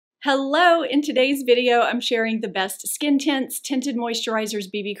Hello! In today's video, I'm sharing the best skin tints, tinted moisturizers,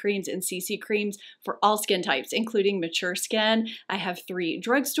 BB creams, and CC creams for all skin types, including mature skin. I have 3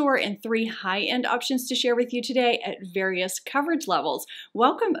 drugstore and 3 high-end options to share with you today at various coverage levels.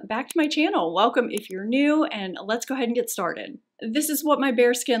 Welcome back to my channel. Welcome if you're new, and let's go ahead and get started. This is what my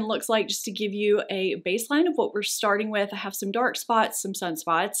bare skin looks like, just to give you a baseline of what we're starting with. I have some dark spots, some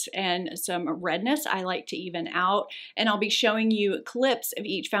sunspots, and some redness I like to even out. And I'll be showing you clips of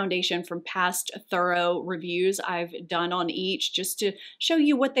each foundation from past thorough reviews I've done on each, just to show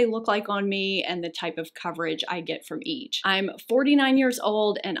you what they look like on me and the type of coverage I get from each. I'm 49 years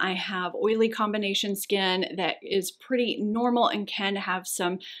old and I have oily combination skin that is pretty normal and can have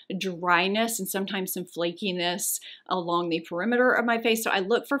some dryness and sometimes some flakiness along the perimeter of my face. So I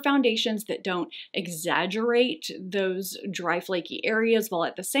look for foundations that don't exaggerate those dry, flaky areas while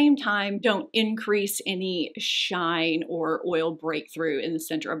at the same time don't increase any shine or oil breakthrough in the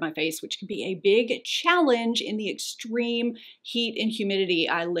center of my face, which can be a big challenge in the extreme heat and humidity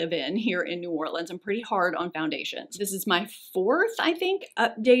I live in here in New Orleans. I'm pretty hard on foundations. This is my 4th, I think,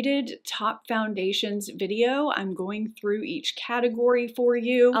 updated top foundations video. I'm going through each category for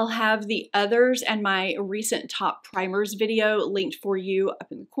you. I'll have the others and my recent top primers video linked for you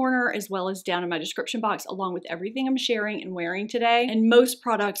up in the corner, as well as down in my description box, along with everything I'm sharing and wearing today. And most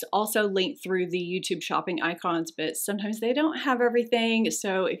products also link through the YouTube shopping icons, but sometimes they don't have everything.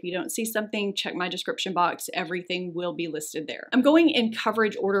 So if you don't see something, check my description box. Everything will be listed there. I'm going in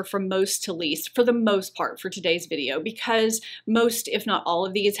coverage order from most to least for the most part for today's video, because most, if not all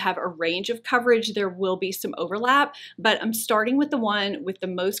of these, have a range of coverage. There will be some overlap, but I'm starting with the one with the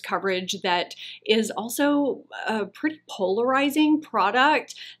most coverage that is also a pretty polarizing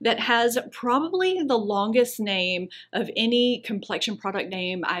product that has probably the longest name of any complexion product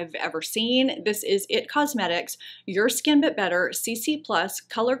name I've ever seen. This is IT Cosmetics Your Skin But Better CC Plus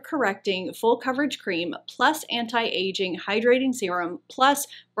Color Correcting Full Coverage Cream plus Anti-Aging Hydrating Serum plus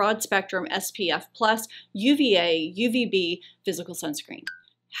Broad Spectrum SPF plus UVA UVB Physical Sunscreen.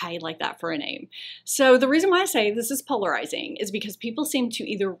 How you like that for a name? So the reason why I say this is polarizing is because people seem to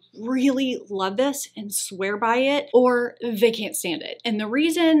either really love this and swear by it, or they can't stand it. And the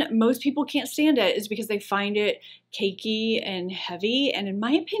reason most people can't stand it is because they find it cakey and heavy. And in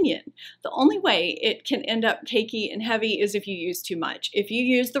my opinion, the only way it can end up cakey and heavy is if you use too much. If you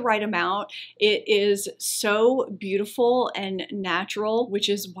use the right amount, it is so beautiful and natural, which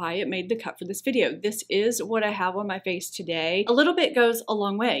is why it made the cut for this video. This is what I have on my face today. A little bit goes a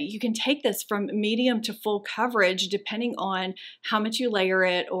long way. You can take this from medium to full coverage depending on how much you layer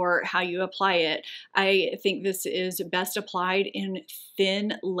it or how you apply it. I think this is best applied in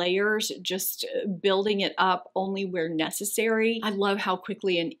thin layers, just building it up only where necessary. I love how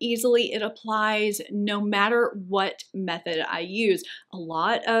quickly and easily it applies, no matter what method I use. A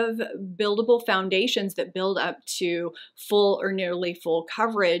lot of buildable foundations that build up to full or nearly full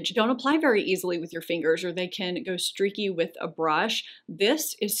coverage don't apply very easily with your fingers, or they can go streaky with a brush.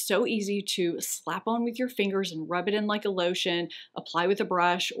 This is so easy to slap on with your fingers and rub it in like a lotion, apply with a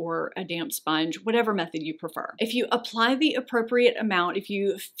brush or a damp sponge, whatever method you prefer. If you apply the appropriate amount, if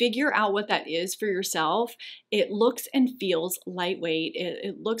you figure out what that is for yourself, it looks and feels lightweight.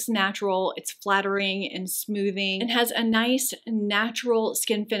 It looks natural. It's flattering and smoothing and has a nice natural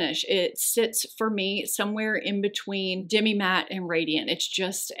skin finish. It sits for me somewhere in between demi-matte and radiant. It's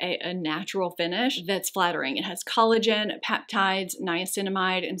just a natural finish that's flattering. It has collagen, peptides,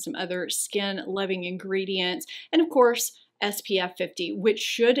 niacinamide, and some other skin-loving ingredients. And of course, SPF 50, which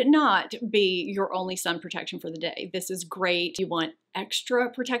should not be your only sun protection for the day. This is great. You want extra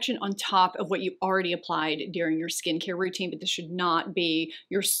protection on top of what you already applied during your skincare routine, but this should not be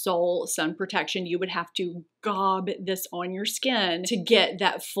your sole sun protection. You would have to gob this on your skin to get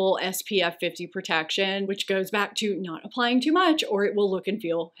that full SPF 50 protection, which goes back to not applying too much or it will look and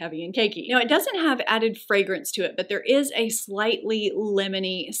feel heavy and cakey. Now, it doesn't have added fragrance to it, but there is a slightly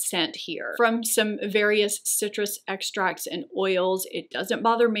lemony scent here from some various citrus extracts and oils. It doesn't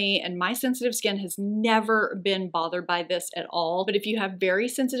bother me, and my sensitive skin has never been bothered by this at all. But if you have very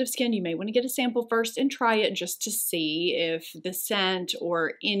sensitive skin, you may want to get a sample first and try it just to see if the scent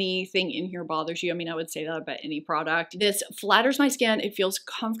or anything in here bothers you. I mean, I would say that about any product. This flatters my skin. It feels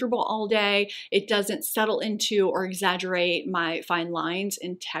comfortable all day. It doesn't settle into or exaggerate my fine lines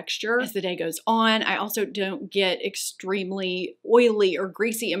and texture as the day goes on. I also don't get extremely oily or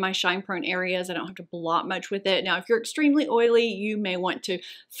greasy in my shine prone areas. I don't have to blot much with it. Now, if you're extremely oily, you may want to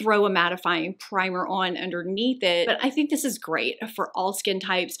throw a mattifying primer on underneath it, but I think this is great for all skin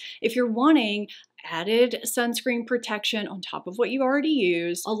types. If you're wanting added sunscreen protection on top of what you already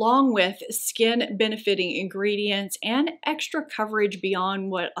use, along with skin benefiting ingredients and extra coverage beyond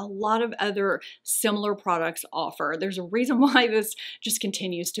what a lot of other similar products offer. There's a reason why this just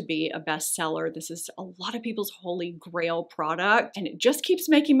continues to be a bestseller. This is a lot of people's holy grail product, and it just keeps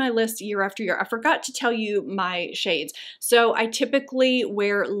making my list year after year. I forgot to tell you my shades. So I typically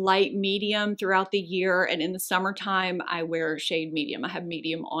wear light medium throughout the year, and in the summertime I wear shade medium. I have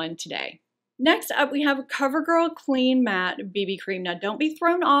medium on today. Next up, we have Covergirl Clean Matte BB Cream. Now, don't be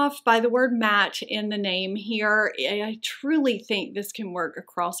thrown off by the word matte in the name here. I truly think this can work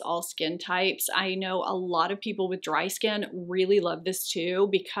across all skin types. I know a lot of people with dry skin really love this too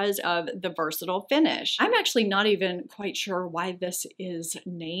because of the versatile finish. I'm actually not even quite sure why this is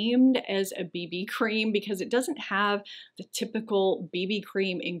named as a BB cream because it doesn't have the typical BB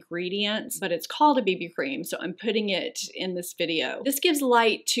cream ingredients, but it's called a BB cream, so I'm putting it in this video. This gives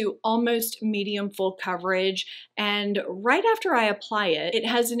light to almost medium full coverage, and right after I apply it, it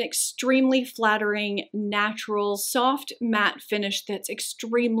has an extremely flattering, natural, soft matte finish that's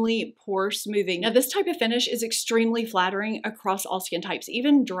extremely pore smoothing. Now, this type of finish is extremely flattering across all skin types,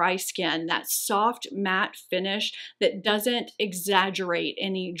 even dry skin. That soft matte finish that doesn't exaggerate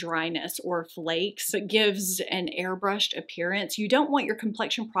any dryness or flakes, but gives an airbrushed appearance. You don't want your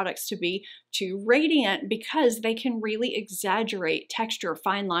complexion products to be too radiant because they can really exaggerate texture,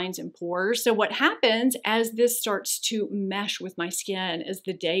 fine lines, and pores. So what happens as this starts to mesh with my skin as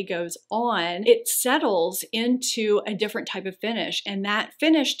the day goes on, it settles into a different type of finish. And that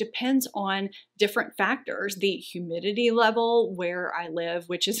finish depends on different factors. The humidity level where I live,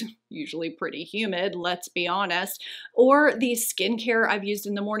 which is usually pretty humid, let's be honest, or the skincare I've used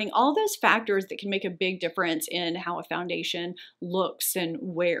in the morning, all those factors that can make a big difference in how a foundation looks and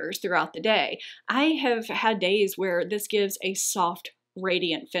wears throughout the day. I have had days where this gives a soft,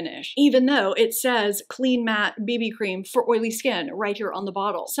 radiant finish, even though it says clean matte BB cream for oily skin right here on the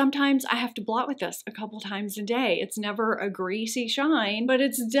bottle. Sometimes I have to blot with this a couple times a day. It's never a greasy shine, but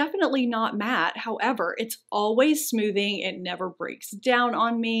it's definitely not matte. However, it's always smoothing. It never breaks down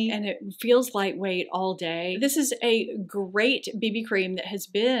on me, and it feels lightweight all day. This is a great BB cream that has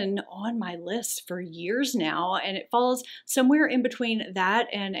been on my list for years now, and it falls somewhere in between that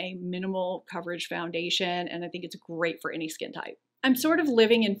and a minimal coverage foundation, and I think it's great for any skin type. I'm sort of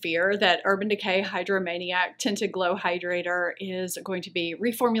living in fear that Urban Decay Hydromaniac Tinted Glow Hydrator is going to be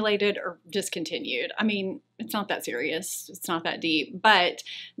reformulated or discontinued. I mean, it's not that serious. It's not that deep, but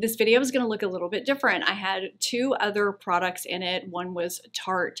this video is going to look a little bit different. I had two other products in it. One was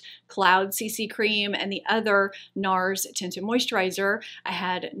Tarte Cloud CC Cream and the other NARS Tinted Moisturizer. I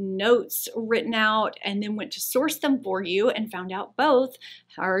had notes written out and then went to source them for you and found out both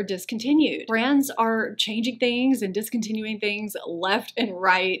are discontinued. Brands are changing things and discontinuing things left and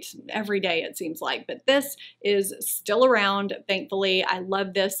right every day, it seems like, but this is still around, thankfully. I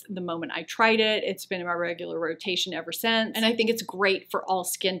love this the moment I tried it. It's been in my regular rotation ever since, and I think it's great for all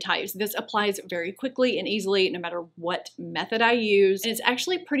skin types. This applies very quickly and easily no matter what method I use, and it's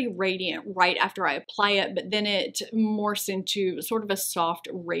actually pretty radiant right after I apply it, but then it morphs into sort of a soft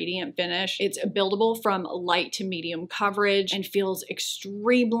radiant finish. It's buildable from light to medium coverage and feels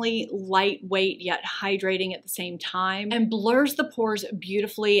extremely lightweight yet hydrating at the same time, and blurs the pores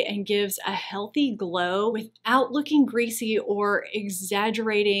beautifully and gives a healthy glow without looking greasy or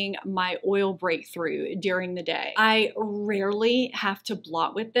exaggerating my oil breakthrough during the day. I rarely have to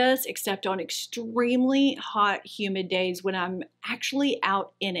blot with this except on extremely hot, humid days when I'm actually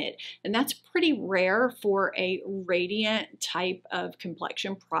out in it. And that's pretty rare for a radiant type of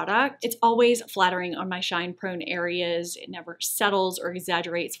complexion product. It's always flattering on my shine prone areas. It never settles or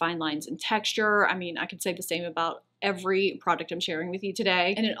exaggerates fine lines and texture. I mean, I could say the same about every product I'm sharing with you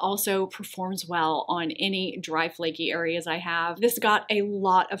today. And it also performs well on any dry, flaky areas I have. This got a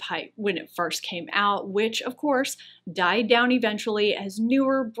lot of hype when it first came out, which of course died down eventually as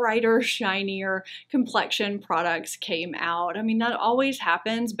newer, brighter, shinier complexion products came out. I mean, that always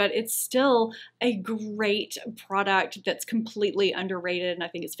happens, but it's still a great product that's completely underrated, and I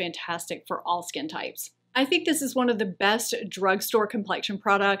think it's fantastic for all skin types. I think this is one of the best drugstore complexion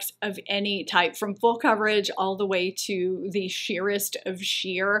products of any type, from full coverage all the way to the sheerest of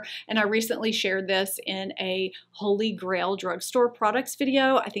sheer. And I recently shared this in a Holy Grail drugstore products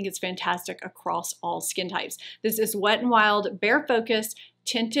video. I think it's fantastic across all skin types. This is Wet n Wild Bare Focus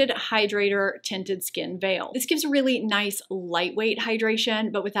Tinted Hydrator Tinted Skin Veil. This gives a really nice lightweight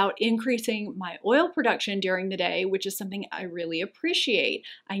hydration, but without increasing my oil production during the day, which is something I really appreciate.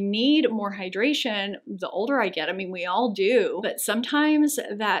 I need more hydration the older I get. I mean, we all do, but sometimes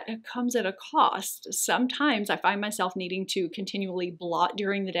that comes at a cost. Sometimes I find myself needing to continually blot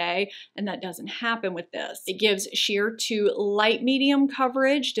during the day, and that doesn't happen with this. It gives sheer to light medium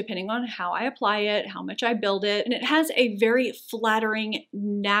coverage depending on how I apply it, how much I build it, and it has a very flattering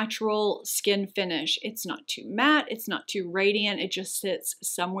natural skin finish. It's not too matte, it's not too radiant, it just sits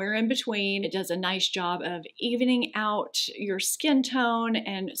somewhere in between. It does a nice job of evening out your skin tone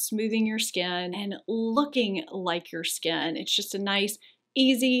and smoothing your skin and looking like your skin. It's just a nice,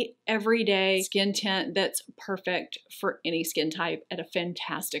 easy, everyday skin tint that's perfect for any skin type at a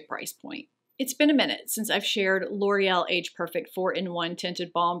fantastic price point. It's been a minute since I've shared L'Oreal Age Perfect 4-in-1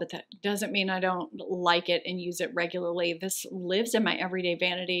 Tinted Balm, but that doesn't mean I don't like it and use it regularly. This lives in my everyday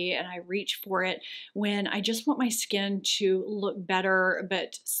vanity, and I reach for it when I just want my skin to look better,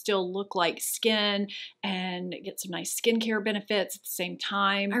 but still look like skin and get some nice skincare benefits at the same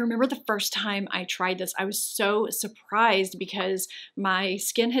time. I remember the first time I tried this, I was so surprised because my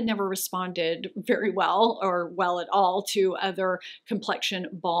skin had never responded very well or well at all to other complexion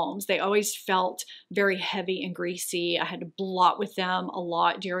balms. They always felt very heavy and greasy. I had to blot with them a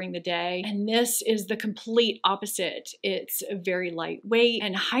lot during the day. And this is the complete opposite. It's very lightweight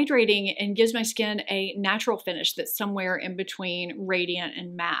and hydrating and gives my skin a natural finish that's somewhere in between radiant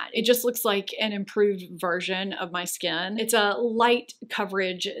and matte. It just looks like an improved version of my skin. It's a light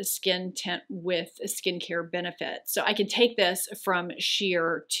coverage skin tint with skincare benefits. So I can take this from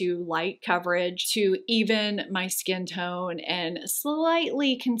sheer to light coverage to even my skin tone and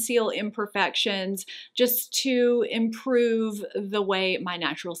slightly conceal imperfections just to improve the way my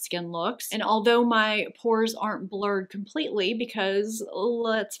natural skin looks. And although my pores aren't blurred completely, because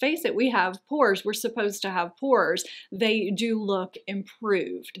let's face it, we have pores, we're supposed to have pores, they do look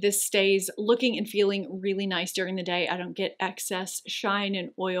improved. This stays looking and feeling really nice during the day. I don't get excess shine and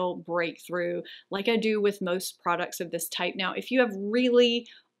oil breakthrough like I do with most products of this type. Now, if you have really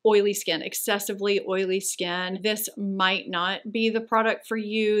oily skin, excessively oily skin, this might not be the product for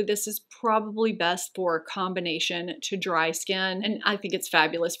you. This is probably best for combination to dry skin. And I think it's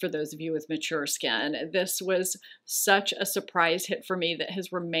fabulous for those of you with mature skin. This was such a surprise hit for me that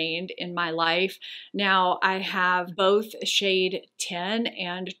has remained in my life. Now I have both shade 10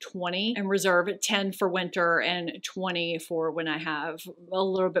 and 20 and reserve 10 for winter and 20 for when I have a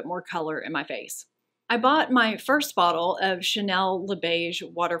little bit more color in my face. I bought my first bottle of Chanel Le Beige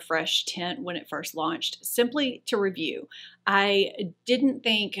Water Fresh Tint when it first launched, simply to review. I didn't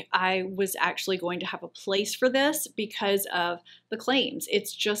think I was actually going to have a place for this because of the claims.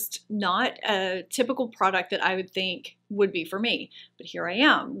 It's just not a typical product that I would think would be for me. But here I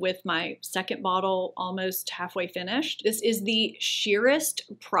am with my second bottle almost halfway finished. This is the sheerest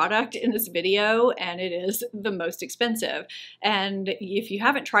product in this video, and it is the most expensive. And if you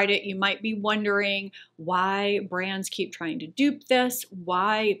haven't tried it, you might be wondering why brands keep trying to dupe this,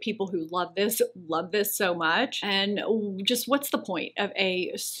 why people who love this so much, and just what's the point of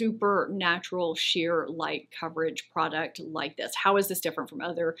a super natural sheer light coverage product like this? How is this different from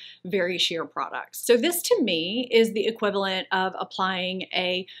other very sheer products? So this to me is the equivalent of applying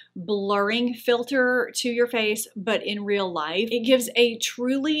a blurring filter to your face, but in real life. It gives a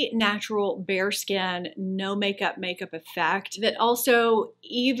truly natural bare skin, no makeup effect that also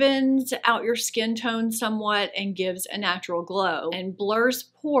evens out your skin tone somewhat and gives a natural glow and blurs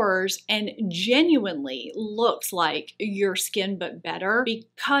pores and genuinely looks like your skin but better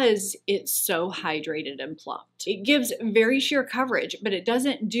because it's so hydrated and plumped. It gives very sheer coverage, but it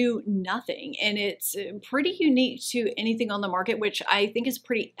doesn't do nothing, and it's pretty unique to anything on the market, which I think is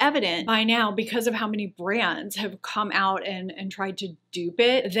pretty evident by now because of how many brands have come out and tried to dupe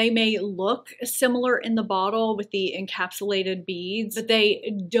it. They may look similar in the bottle with the encapsulated beads, but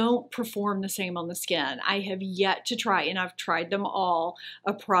they don't perform the same on the skin. I have yet to try, and I've tried them all,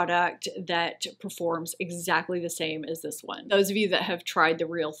 a product that performs exactly the same as this one. Those of you that have tried the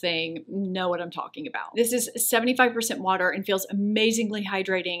real thing know what I'm talking about. This is 75% water and feels amazingly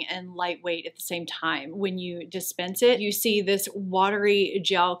hydrating and lightweight at the same time. When you dispense it, you see this watery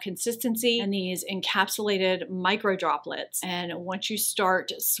gel consistency and these encapsulated micro droplets. And once you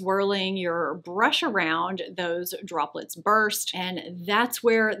start swirling your brush around, those droplets burst, and that's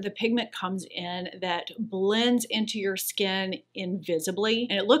where the pigment comes in that blends into your skin invisibly.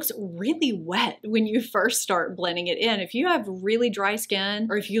 And it looks really wet when you first start blending it in. If you have really dry skin,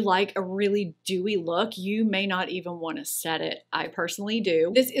 or if you like a really dewy look, you may not even want to set it. I personally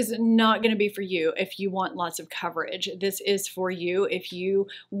do. This is not going to be for you if you want lots of coverage coverage. This is for you if you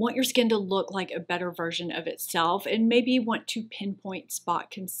want your skin to look like a better version of itself and maybe want to pinpoint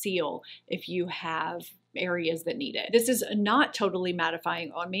spot conceal if you have areas that need it. This is not totally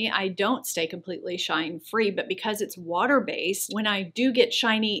mattifying on me. I don't stay completely shine free, but because it's water based, when I do get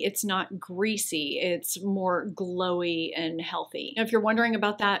shiny, it's not greasy. It's more glowy and healthy. Now, if you're wondering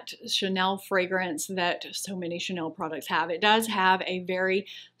about that Chanel fragrance that so many Chanel products have, it does have a very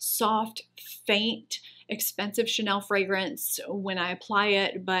soft, faint, expensive Chanel fragrance when I apply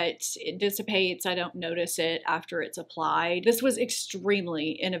it, but it dissipates. I don't notice it after it's applied. This was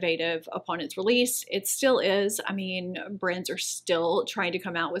extremely innovative upon its release. It still is. I mean, brands are still trying to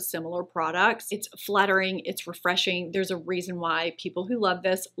come out with similar products. It's flattering, it's refreshing. There's a reason why people who love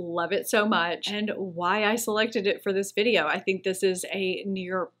this love it so much and why I selected it for this video. I think this is a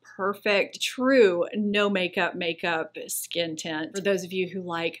near perfect, true no makeup skin tint for those of you who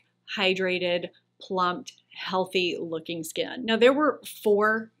like hydrated, plumped, healthy looking skin. Now, there were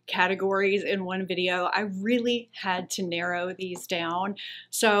 4 categories in one video. I really had to narrow these down.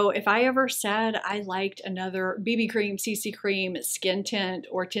 So if I ever said I liked another BB cream, CC cream, skin tint,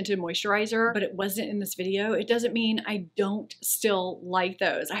 or tinted moisturizer, but it wasn't in this video, it doesn't mean I don't still like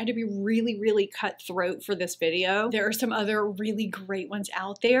those. I had to be really, really cutthroat for this video. There are some other really great ones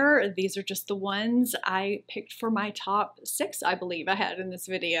out there. These are just the ones I picked for my top 6, I believe I had in this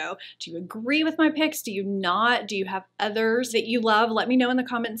video. Do you agree with my picks? Do you not? Do you have others that you love? Let me know in the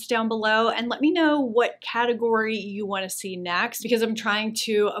comments down below and let me know what category you want to see next, because I'm trying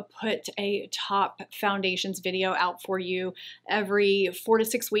to put a top foundations video out for you every 4 to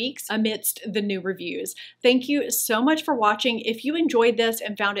 6 weeks amidst the new reviews. Thank you so much for watching. If you enjoyed this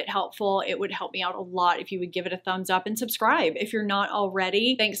and found it helpful, it would help me out a lot if you would give it a thumbs up and subscribe if you're not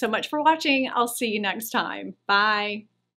already. Thanks so much for watching. I'll see you next time. Bye.